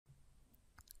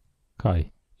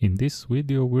Hi, in this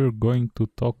video we're going to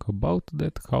talk about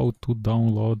how to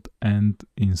download and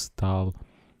install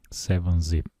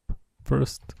 7-zip.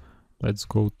 First, let's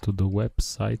go to the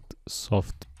website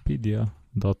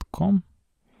softpedia.com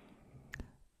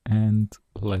and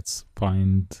let's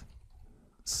find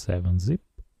 7-zip.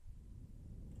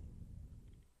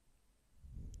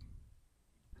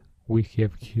 We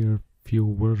have here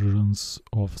few versions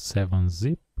of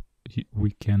 7-zip.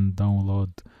 We can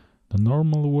download the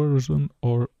normal version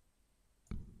or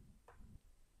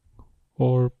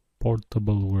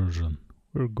portable version.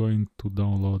 We're going to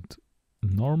download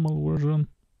normal version.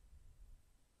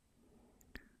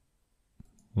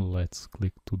 Let's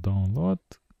click to download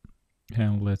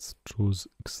and let's choose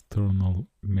external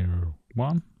mirror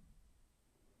 1.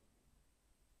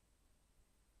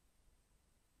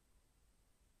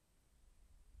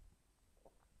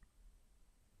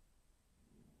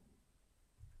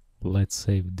 Let's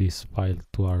save this file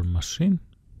to our machine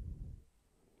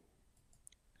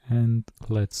and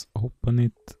let's open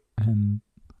it and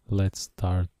let's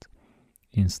start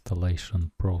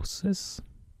installation process.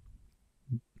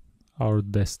 Our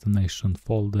destination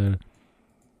folder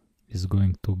is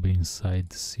going to be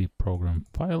inside C program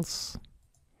files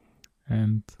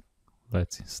and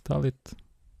let's install it.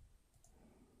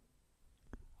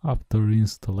 After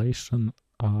installation,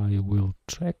 I will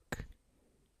check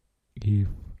if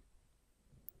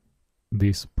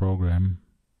this program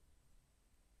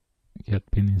had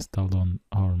been installed on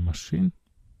our machine.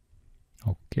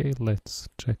 Okay, let's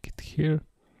check it here,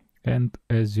 and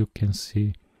as you can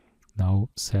see now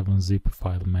 7-zip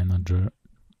file manager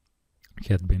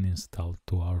had been installed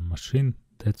to our machine.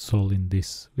 That's all in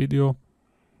this video.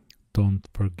 Don't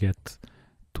forget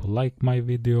to like my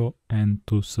video and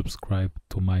to subscribe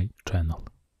to my channel.